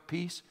want perfect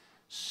peace?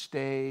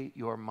 Stay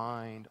your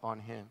mind on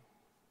Him.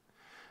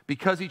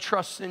 Because He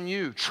trusts in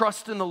you.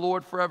 Trust in the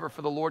Lord forever,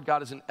 for the Lord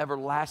God is an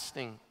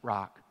everlasting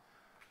rock.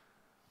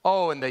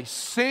 Oh, and they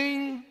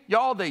sing,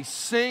 y'all, they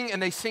sing,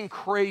 and they sing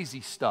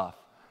crazy stuff.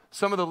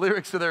 Some of the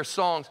lyrics of their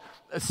songs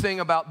sing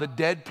about the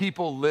dead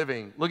people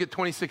living. Look at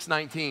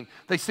 26:19.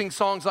 They sing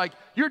songs like,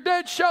 your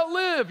dead shall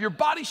live, your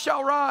body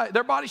shall rise,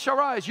 their body shall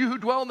rise. You who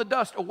dwell in the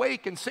dust,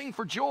 awake and sing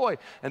for joy.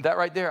 And that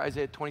right there,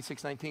 Isaiah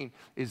 26:19,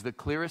 is the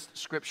clearest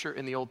scripture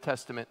in the Old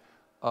Testament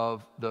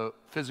of the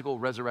physical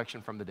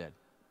resurrection from the dead.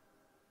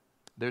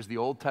 There's the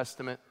Old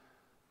Testament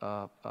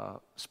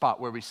spot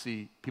where we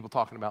see people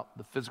talking about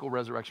the physical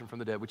resurrection from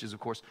the dead, which is, of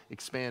course,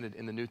 expanded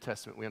in the New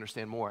Testament. We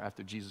understand more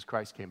after Jesus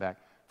Christ came back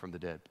from the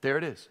dead. There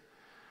it is.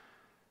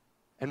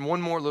 And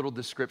one more little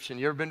description.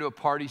 You ever been to a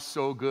party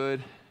so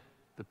good?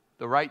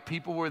 The right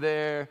people were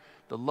there.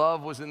 The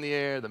love was in the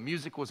air. The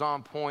music was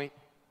on point.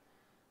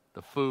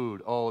 The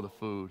food. Oh, the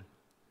food.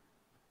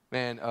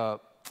 Man,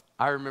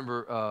 I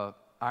remember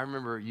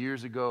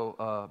years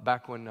ago,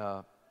 back when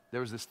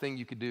there was this thing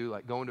you could do,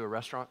 like go into a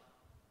restaurant.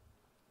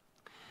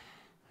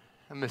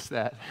 I miss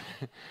that.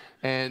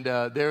 And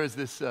there was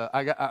this,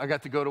 I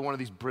got to go to one of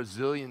these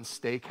Brazilian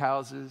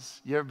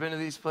steakhouses. You ever been to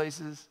these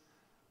places?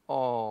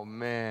 Oh,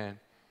 man.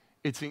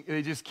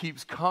 It just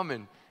keeps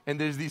coming. And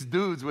there's these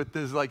dudes with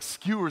this like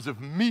skewers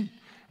of meat.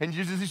 And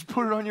you just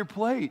put it on your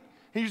plate.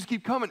 And you just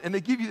keep coming. And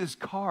they give you this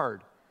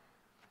card.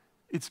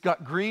 It's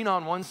got green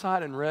on one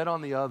side and red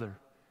on the other.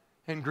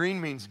 And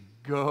green means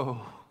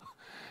go.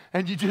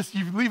 And you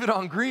leave it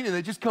on green and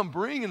they just come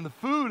bringing the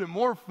food and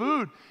more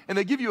food. And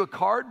they give you a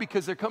card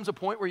because there comes a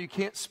point where you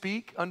can't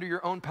speak under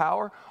your own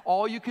power.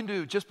 All you can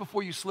do just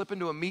before you slip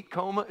into a meat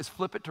coma is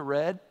flip it to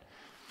red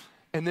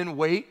and then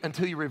wait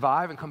until you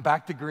revive and come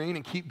back to green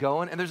and keep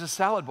going. And there's a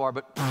salad bar,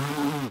 but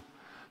so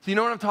you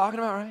know what I'm talking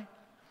about, right?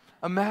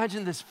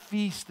 Imagine this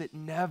feast that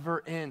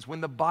never ends.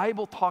 When the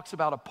Bible talks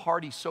about a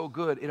party so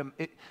good,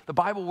 the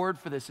Bible word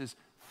for this is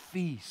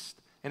feast.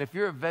 And if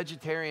you're a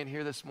vegetarian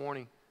here this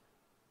morning,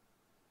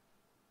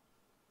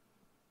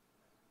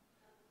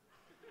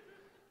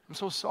 I'm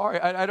so sorry.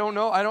 I don't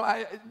know.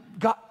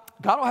 God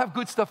will have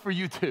good stuff for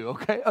you too,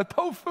 okay? A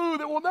tofu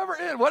that will never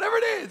end. Whatever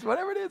it is,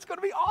 it's going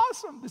to be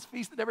awesome. This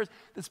feast that never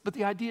ends. But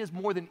the idea is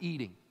more than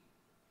eating.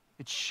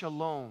 It's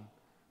shalom,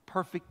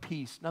 perfect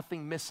peace,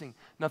 nothing missing,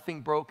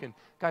 nothing broken.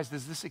 Guys,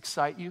 does this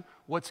excite you?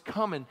 What's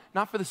coming,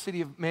 not for the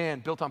city of man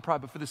built on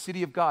pride, but for the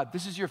city of God.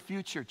 This is your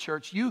future,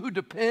 church. You who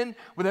depend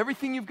with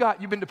everything you've got,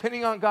 you've been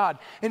depending on God.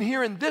 And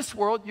here in this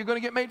world, you're going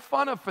to get made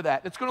fun of for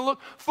that. It's going to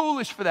look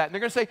foolish for that. And they're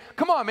going to say,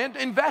 come on, man,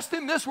 invest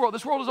in this world.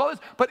 This world is all this.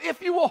 But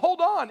if you will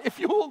hold on, if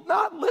you will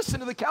not listen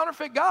to the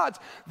counterfeit gods,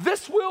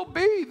 this will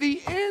be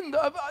the end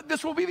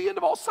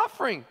of all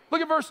suffering.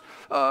 Look at verse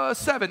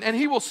 7. And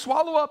He will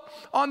swallow up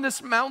on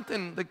this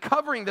mountain the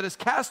covering that is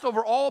cast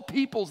over all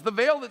peoples, the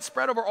veil that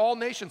spread over all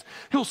nations.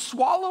 He'll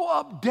swallow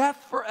up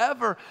death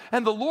forever,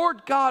 and the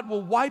Lord God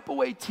will wipe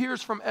away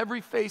tears from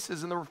every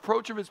faces, and the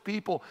reproach of His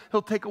people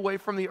He'll take away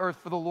from the earth,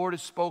 for the Lord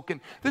has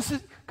spoken. This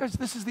is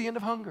the end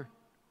of hunger.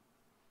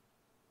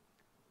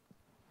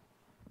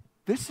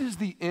 This is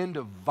the end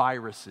of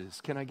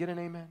viruses. Can I get an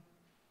amen?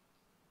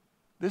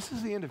 This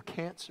is the end of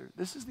cancer.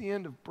 This is the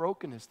end of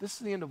brokenness. This is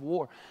the end of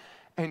war.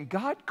 And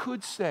God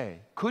could say,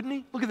 couldn't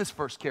He? Look at this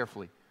verse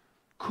carefully.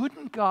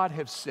 Couldn't God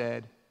have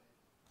said,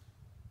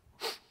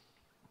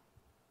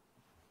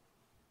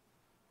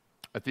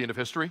 at the end of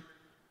history,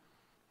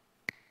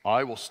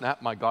 I will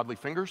snap my godly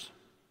fingers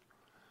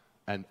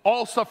and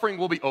all suffering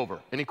will be over.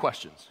 Any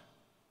questions?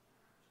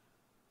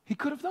 He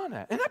could have done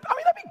that. And that'd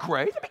be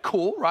great. That'd be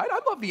cool, right? I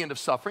love the end of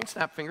suffering,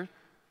 snap fingers.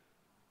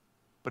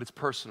 But it's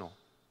personal.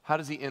 How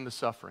does He end the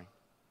suffering?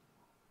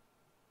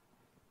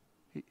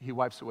 He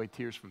wipes away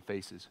tears from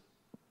faces.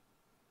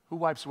 Who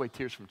wipes away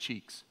tears from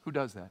cheeks? Who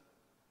does that?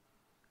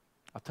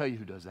 I'll tell you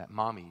who does that.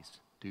 Mommies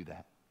do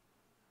that.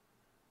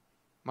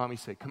 Mommy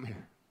say, come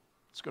here.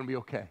 It's going to be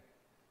okay.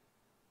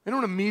 They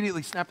don't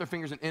immediately snap their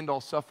fingers and end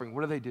all suffering.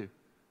 What do?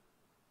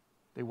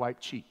 They wipe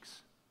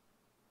cheeks.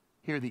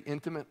 Here, the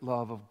intimate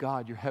love of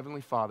God, your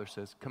heavenly Father,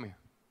 says, come here.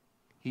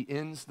 He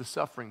ends the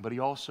suffering, but he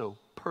also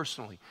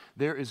personally,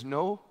 there is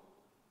no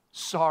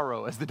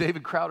sorrow, as the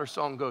David Crowder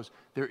song goes,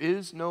 there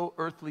is no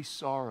earthly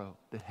sorrow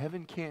that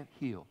heaven can't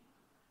heal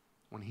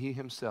when he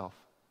himself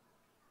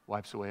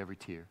wipes away every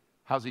tear.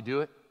 How's he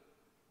do it?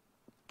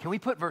 Can we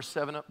put verse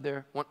 7 up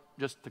there,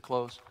 just to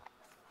close?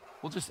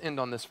 We'll just end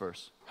on this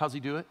verse. How's he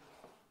do it?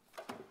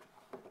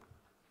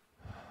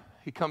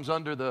 He comes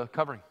under the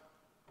covering.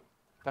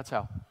 That's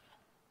how.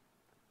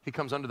 He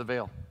comes under the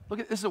veil. Look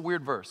at this is a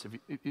weird verse.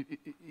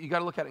 You got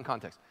to look at it in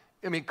context.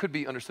 I mean, it could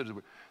be understood as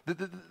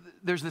weird.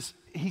 There's this.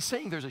 He's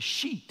saying there's a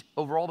sheet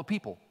over all the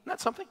people. Isn't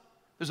that something?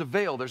 There's a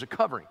veil. There's a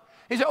covering.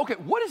 He said, okay,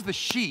 what is the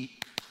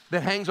sheet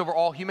that hangs over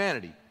all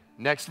humanity?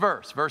 Next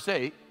verse, verse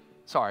 8.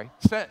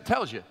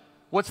 Tells you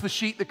what's the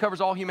sheet that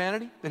covers all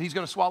humanity that he's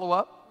going to swallow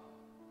up?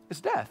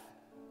 It's death.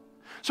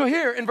 So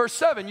here in verse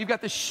 7, you've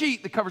got this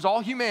sheet that covers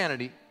all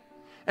humanity.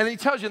 And then he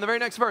tells you in the very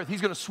next verse, he's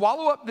going to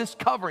swallow up this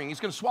covering. He's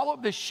going to swallow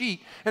up this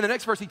sheet. In the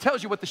next verse, he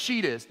tells you what the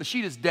sheet is. The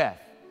sheet is death.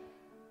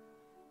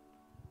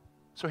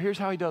 So here's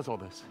how he does all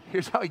this.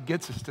 Here's how he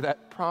gets us to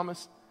that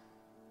promised,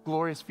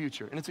 glorious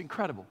future. And it's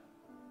incredible.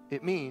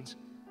 It means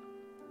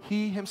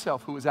he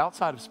himself, who was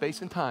outside of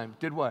space and time,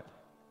 did what?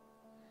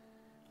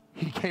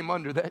 He came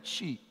under that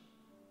sheet.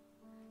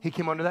 He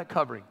came under that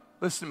covering.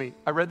 Listen to me.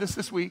 I read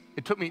this week.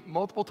 It took me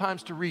multiple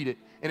times to read it,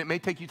 and it may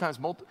take you times.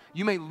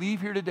 You may leave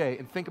here today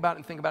and think about it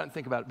and think about it and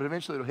think about it, but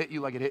eventually it'll hit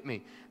you like it hit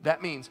me.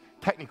 That means,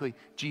 technically,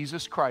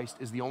 Jesus Christ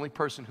is the only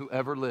person who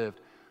ever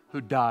lived who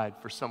died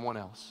for someone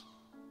else.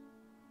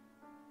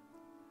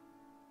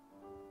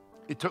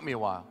 It took me a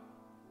while.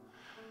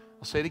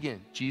 I'll say it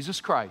again.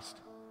 Jesus Christ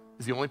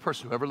is the only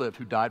person who ever lived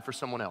who died for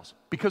someone else.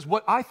 Because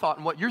what I thought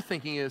and what you're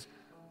thinking is,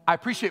 I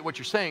appreciate what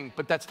you're saying,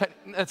 but that's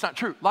not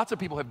true. Lots of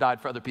people have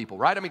died for other people,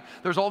 right? I mean,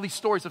 there's all these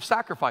stories of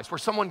sacrifice where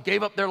someone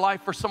gave up their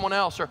life for someone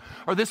else,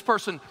 or this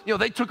person,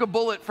 they took a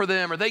bullet for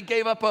them, or they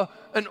gave up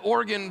an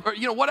organ, or,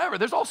 whatever.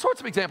 There's all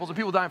sorts of examples of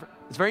people dying for.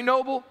 It's very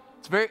noble.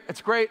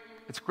 It's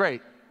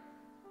great.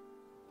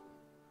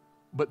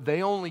 But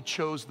they only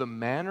chose the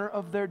manner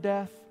of their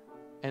death,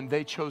 and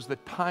they chose the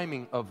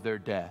timing of their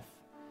death.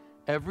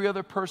 Every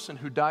other person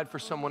who died for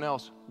someone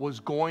else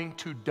was going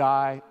to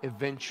die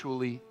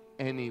eventually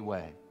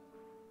anyway.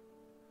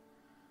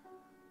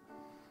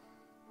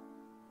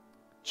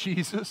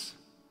 Jesus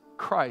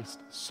Christ,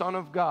 Son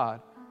of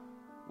God,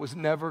 was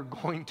never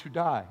going to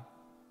die.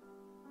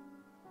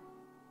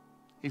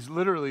 He's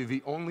literally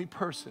the only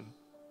person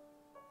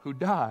who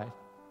died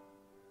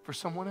for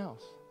someone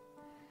else.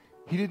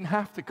 He didn't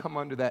have to come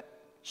under that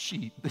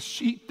sheet.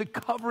 The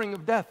covering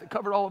of death that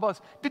covered all of us,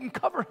 didn't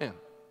cover him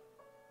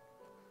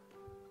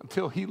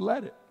until he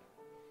let it.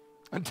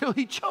 Until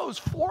he chose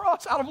for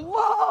us out of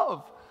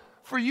love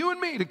for you and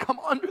me to come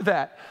under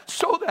that.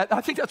 So that, I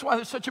think that's why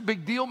there's such a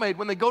big deal made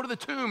when they go to the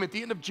tomb at the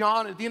end of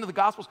John, at the end of the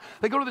Gospels,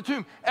 they go to the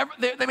tomb.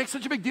 They make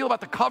such a big deal about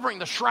the covering,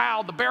 the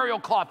shroud, the burial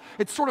cloth.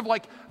 It's sort of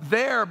like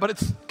there, but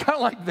it's kind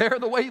of like there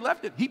the way he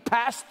left it. He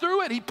passed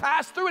through it. He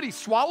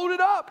swallowed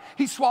it up.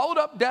 He swallowed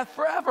up death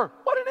forever.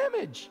 What an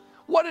image.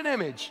 What an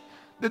image.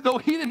 That though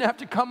he didn't have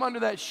to come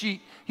under that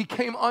sheet, he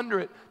came under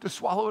it to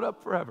swallow it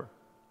up forever.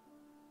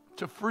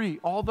 To free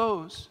all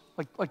those,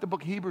 like the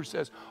book of Hebrews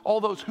says,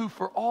 all those who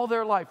for all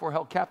their life were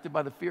held captive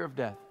by the fear of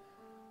death.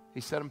 He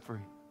set them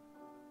free.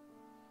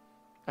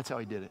 That's how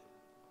he did it.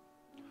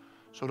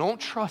 So don't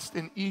trust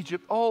in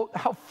Egypt. Oh,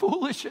 how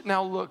foolish it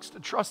now looks to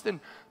trust in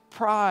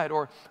pride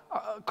or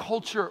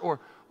culture or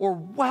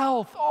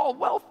wealth. Oh,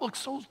 wealth looks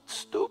so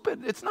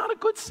stupid. It's not a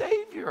good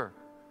savior.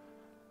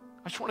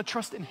 I just want to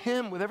trust in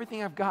him with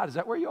everything I've got. Is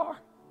that where you are?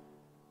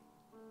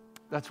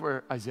 That's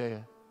where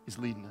Isaiah is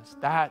leading us.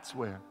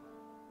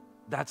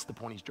 That's the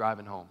point he's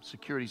driving home.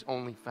 Security's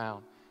only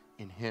found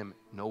in him,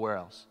 nowhere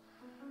else.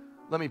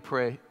 Let me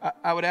pray.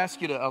 I would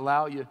ask you to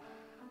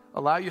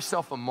allow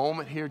yourself a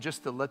moment here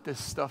just to let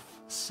this stuff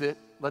sit.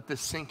 Let this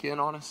sink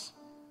in on us.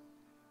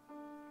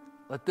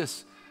 Let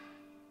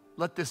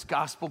this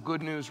gospel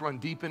good news run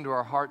deep into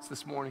our hearts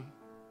this morning.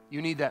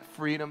 You need that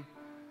freedom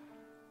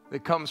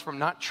that comes from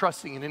not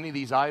trusting in any of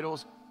these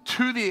idols.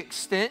 To the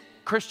extent,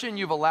 Christian,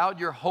 you've allowed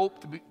your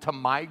hope to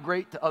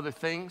migrate to other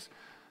things,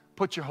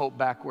 put your hope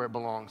back where it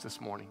belongs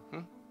this morning.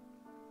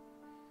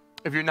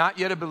 If you're not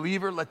yet a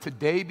believer, let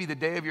today be the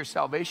day of your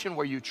salvation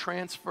where you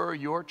transfer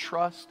your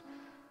trust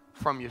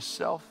from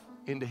yourself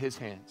into his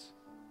hands.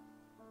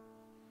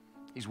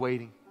 He's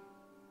waiting.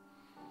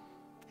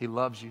 He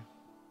loves you.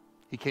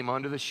 He came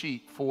under the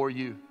sheet for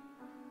you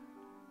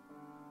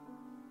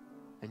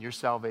and your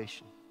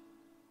salvation.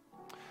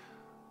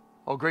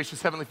 Oh,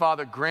 gracious Heavenly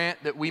Father,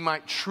 grant that we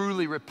might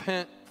truly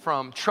repent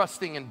from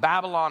trusting in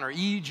Babylon or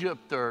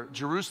Egypt or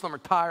Jerusalem or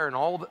Tyre and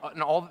all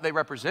that they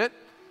represent,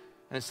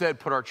 and instead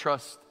put our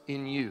trust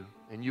in you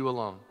and you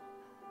alone.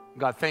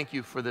 God, thank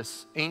you for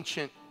this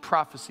ancient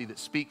prophecy that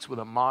speaks with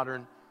a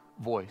modern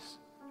voice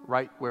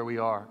right where we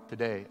are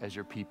today as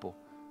your people.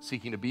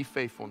 seeking to be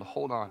faithful and to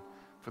hold on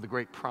for the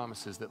great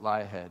promises that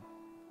lie ahead.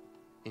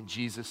 In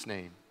Jesus'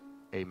 name,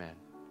 amen.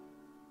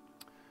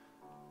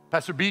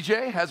 Pastor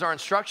BJ has our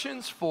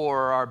instructions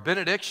for our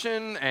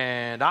benediction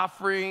and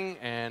offering,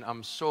 and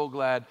I'm so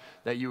glad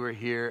that you were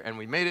here, and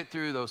we made it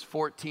through those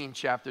 14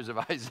 chapters of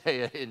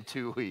Isaiah in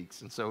 2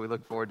 weeks, and so we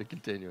look forward to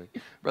continuing.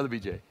 Brother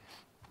BJ.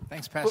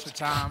 Thanks, Pastor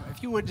Tom.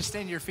 If you would just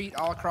stand to your feet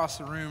all across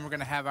the room, we're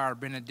going to have our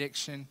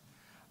benediction.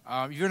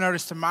 You'll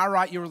notice to my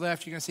right, your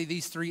left, you're going to see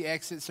these 3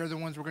 exits. They're the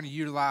ones we're going to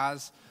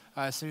utilize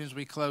as soon as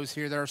we close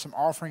here. There are some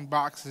offering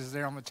boxes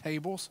there on the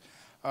tables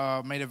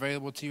made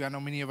available to you. I know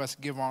many of us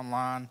give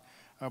online,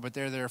 but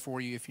they're there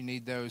for you if you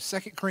need those.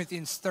 2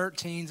 Corinthians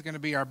 13 is going to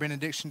be our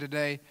benediction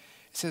today.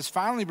 It says,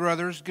 finally,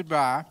 brothers,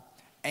 goodbye.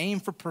 Aim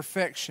for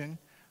perfection.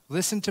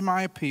 Listen to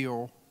my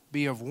appeal.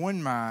 Be of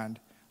one mind.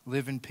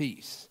 Live in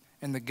peace.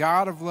 And the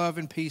God of love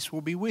and peace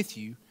will be with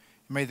you.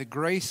 And may the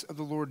grace of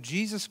the Lord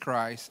Jesus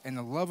Christ and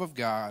the love of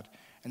God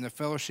and the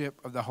fellowship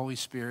of the Holy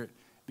Spirit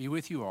be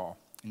with you all.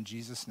 In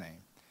Jesus'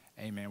 name,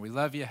 amen. We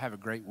love you. Have a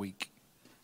great week.